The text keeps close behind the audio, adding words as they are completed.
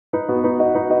Hi,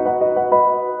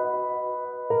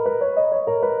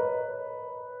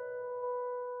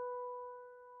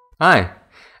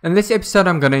 in this episode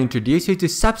I'm going to introduce you to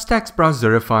Substack's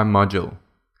Browserify module.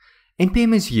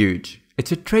 NPM is huge.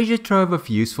 It's a treasure trove of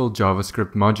useful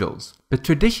JavaScript modules, but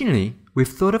traditionally we've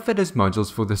thought of it as modules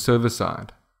for the server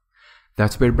side.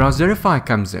 That's where Browserify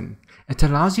comes in. It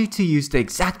allows you to use the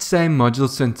exact same module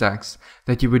syntax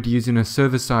that you would use in a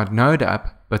server-side Node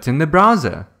app, but in the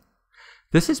browser.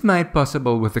 This is made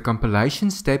possible with the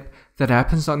compilation step that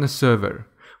happens on the server,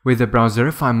 where the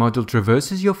Browserify module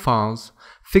traverses your files,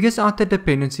 figures out the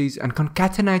dependencies and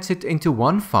concatenates it into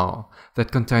one file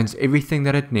that contains everything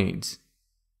that it needs.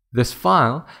 This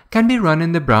file can be run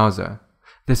in the browser.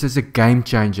 This is a game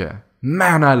changer.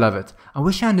 Man, I love it. I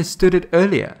wish I understood it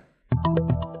earlier.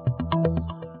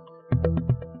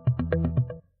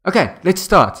 Okay, let's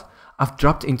start. I've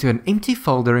dropped into an empty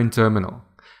folder in Terminal.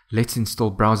 Let's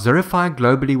install Browserify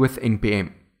globally with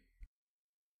npm.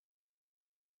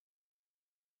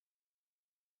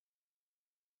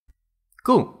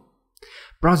 Cool.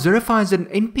 Browserify is an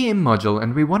npm module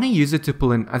and we want to use it to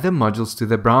pull in other modules to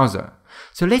the browser.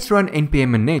 So let's run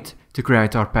npm init to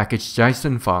create our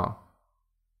package.json file.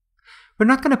 We're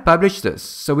not going to publish this,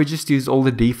 so we just use all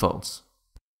the defaults.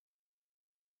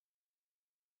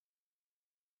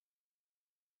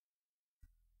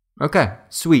 Okay,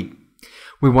 sweet.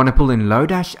 We want to pull in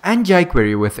Lodash and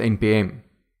jQuery with npm.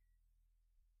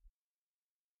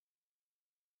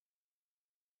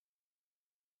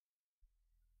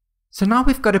 So now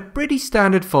we've got a pretty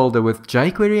standard folder with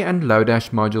jQuery and Lodash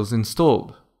modules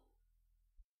installed.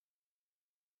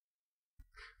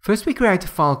 First we create a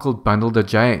file called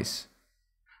bundle.js.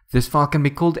 This file can be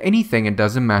called anything, it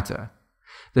doesn't matter.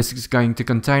 This is going to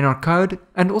contain our code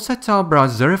and also tell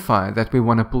Browserify that we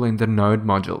want to pull in the Node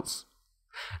modules.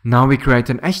 Now we create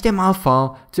an HTML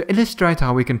file to illustrate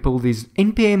how we can pull these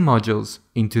npm modules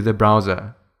into the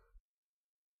browser.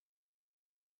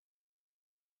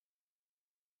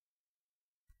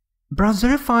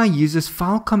 Browserify uses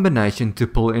file combination to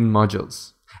pull in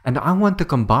modules, and I want the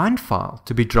combined file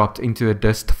to be dropped into a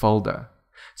dist folder.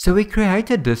 So we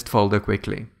create a dist folder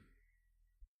quickly.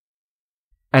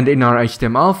 And in our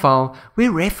HTML file, we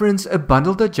reference a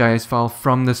bundle.js file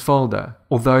from this folder,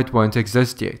 although it won't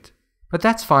exist yet. But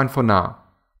that's fine for now.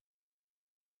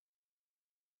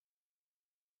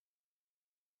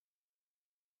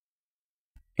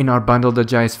 In our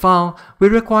bundle.js file, we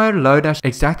require Lodash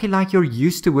exactly like you're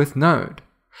used to with Node.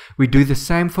 We do the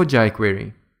same for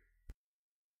jQuery.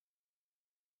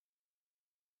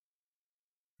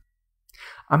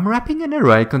 I'm wrapping an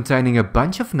array containing a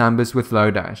bunch of numbers with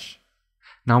Lodash.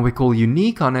 Now we call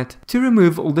unique on it to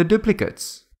remove all the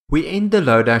duplicates. We end the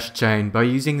Lodash chain by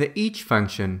using the each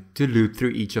function to loop through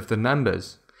each of the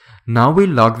numbers. Now we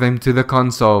log them to the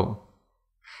console.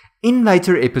 In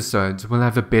later episodes, we'll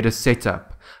have a better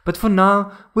setup, but for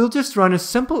now, we'll just run a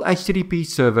simple HTTP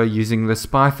server using this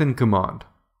Python command.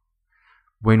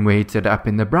 When we hit it up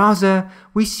in the browser,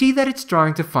 we see that it's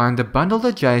trying to find the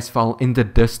bundle.js file in the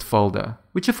dist folder,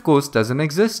 which of course doesn't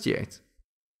exist yet.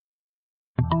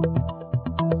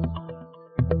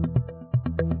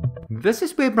 This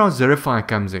is where Browserify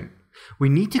comes in. We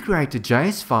need to create a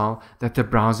JS file that the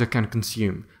browser can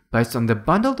consume based on the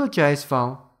bundle.js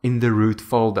file in the root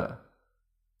folder.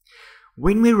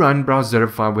 When we run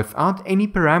Browserify without any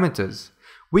parameters,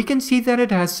 we can see that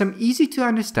it has some easy to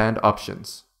understand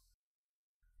options.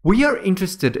 We are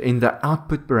interested in the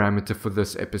output parameter for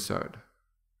this episode.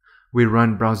 We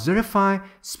run Browserify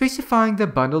specifying the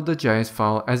bundle.js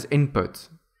file as input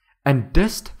and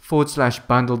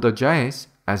dist/bundle.js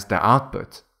as the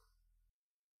output.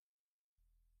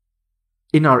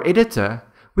 In our editor,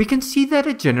 we can see that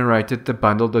it generated the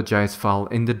bundle.js file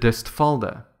in the dist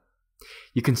folder.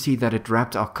 You can see that it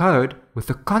wrapped our code with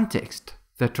a context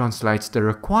that translates the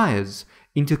requires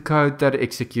into code that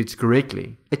executes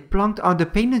correctly. It plunked our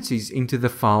dependencies into the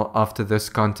file after this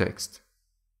context.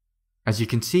 As you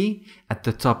can see, at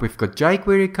the top we've got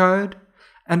jQuery code,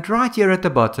 and right here at the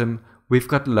bottom we've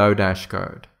got Lodash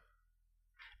code.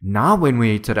 Now when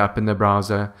we hit it up in the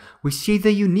browser, we see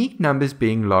the unique numbers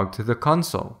being logged to the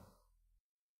console.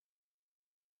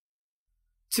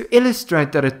 To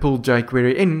illustrate that it pulled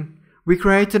jQuery in, we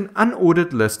create an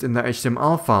unordered list in the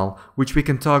HTML file, which we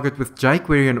can target with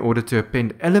jQuery in order to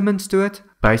append elements to it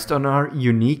based on our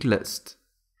unique list.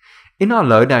 In our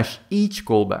Lodash each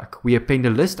callback, we append a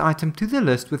list item to the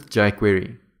list with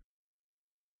jQuery.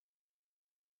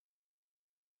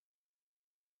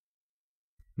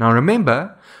 Now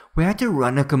remember, we had to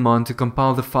run a command to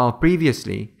compile the file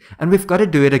previously, and we've got to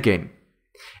do it again.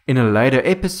 In a later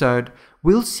episode,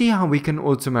 we'll see how we can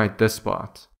automate this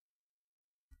part.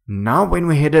 Now when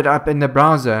we hit it up in the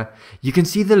browser, you can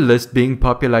see the list being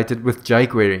populated with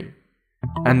jQuery.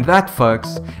 And that,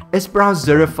 folks, is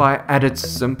Browserify at its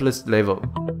simplest level.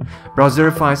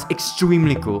 Browserify is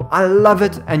extremely cool. I love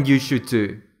it and you should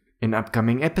too. In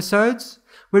upcoming episodes,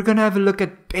 we're gonna have a look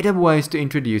at better ways to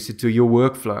introduce it to your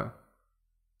workflow.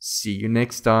 See you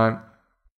next time.